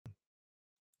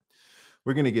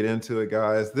We're going to get into it,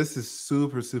 guys. This is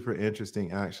super, super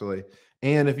interesting, actually.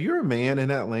 And if you're a man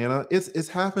in Atlanta, it's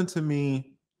happened to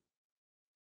me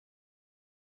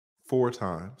 4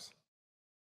 times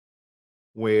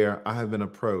where I have been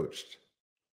approached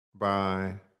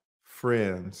by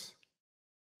friends,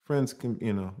 friends can,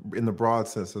 in the broad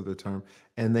sense of the term,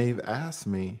 and they've asked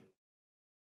me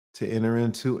to enter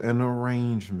into an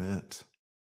arrangement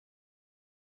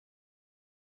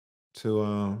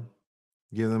to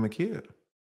give them a kid.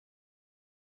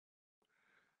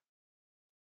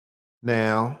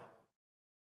 Now,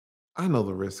 I know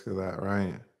the risk of that,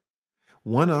 right?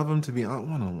 One of them, to be honest,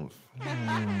 one of them,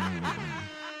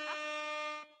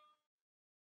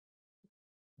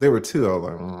 there were two. I was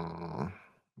like,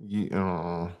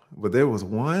 but there was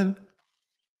one.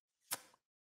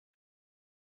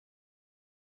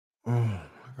 Oh my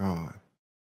God.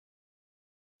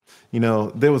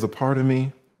 There was a part of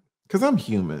me, because I'm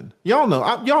human. Y'all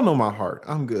know my heart.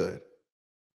 I'm good.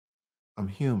 I'm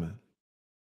human.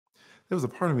 There was a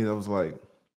part of me that was like,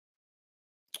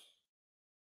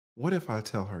 what if I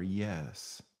tell her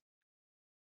yes?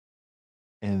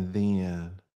 And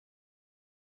then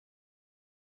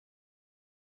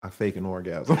I fake an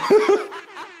orgasm.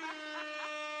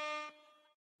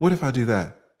 What if I do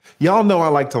that? Y'all know I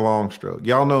like to long stroke.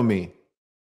 Y'all know me.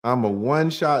 I'm a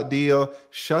one-shot deal.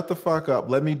 Shut the fuck up.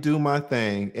 Let me do my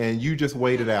thing, and you just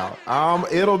wait it out.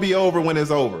 It'll be over when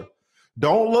it's over.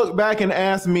 Don't look back and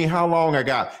ask me how long I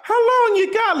got. How long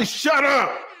you got? Shut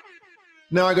up.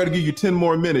 Now I got to give you 10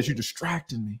 more minutes. You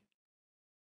distracted me.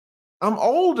 I'm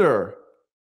older.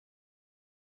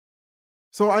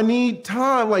 So I need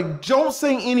time. Like, don't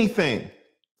say anything.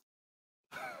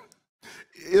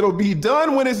 It'll be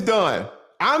done when it's done.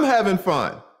 I'm having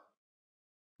fun.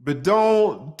 But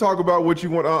don't talk about what you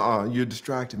want. You're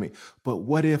distracting me. But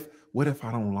what if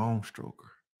I don't long stroke her?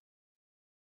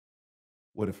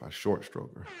 What if I short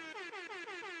stroke her?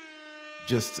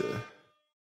 Just to,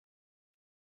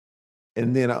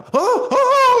 and then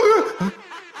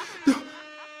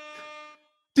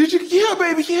did you? Yeah,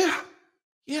 baby,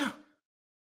 yeah.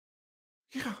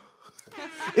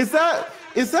 Is that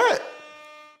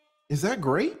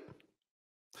great?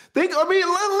 Wait a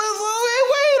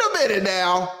minute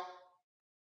now.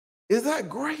 Is that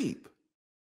great?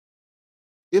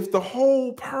 If the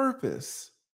whole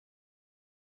purpose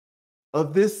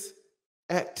of this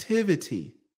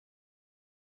activity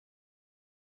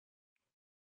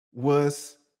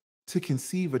was to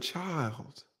conceive a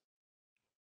child,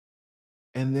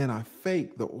 and then I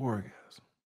fake the orgasm,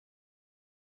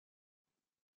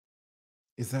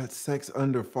 is that sex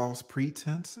under false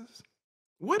pretenses?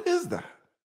 What is that?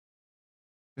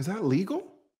 Is that legal?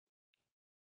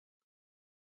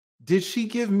 Did she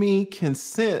give me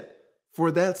consent for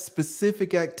that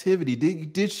specific activity?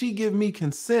 Did she give me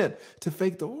consent to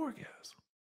fake the orgasm?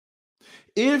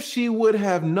 If she would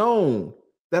have known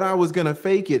that I was going to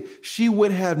fake it, she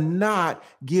would have not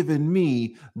given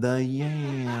me the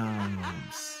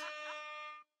yams.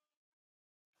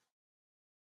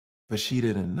 But she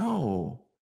didn't know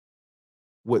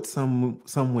what some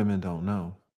women don't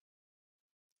know.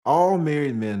 All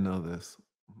married men know this.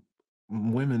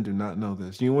 Women do not know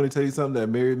this. You want to tell you something that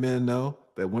married men know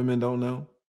that women don't know?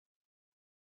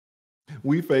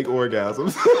 We fake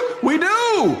orgasms. We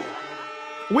do.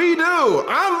 We do.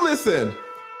 Listen.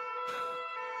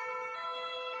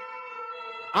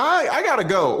 I gotta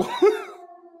go.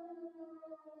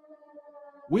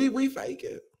 We fake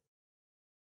it.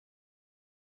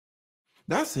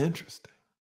 That's interesting.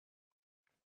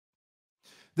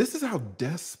 This is how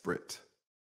desperate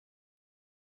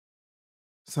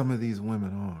some of these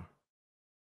women are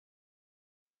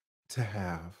to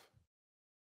have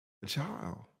a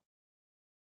child.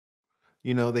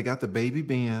 They got the baby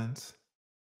bands.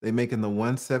 They making the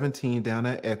 117 down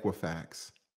at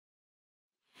Equifax.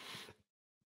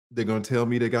 They're going to tell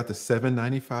me they got the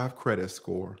 795 credit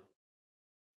score.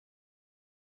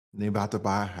 And they about to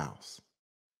buy a house.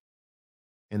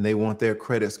 And they want their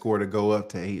credit score to go up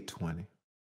to 820.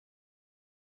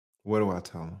 What do I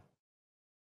tell them?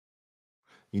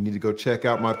 You need to go check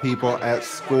out my people at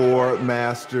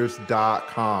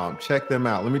scoremasters.com. Check them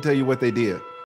out. Let me tell you what they did.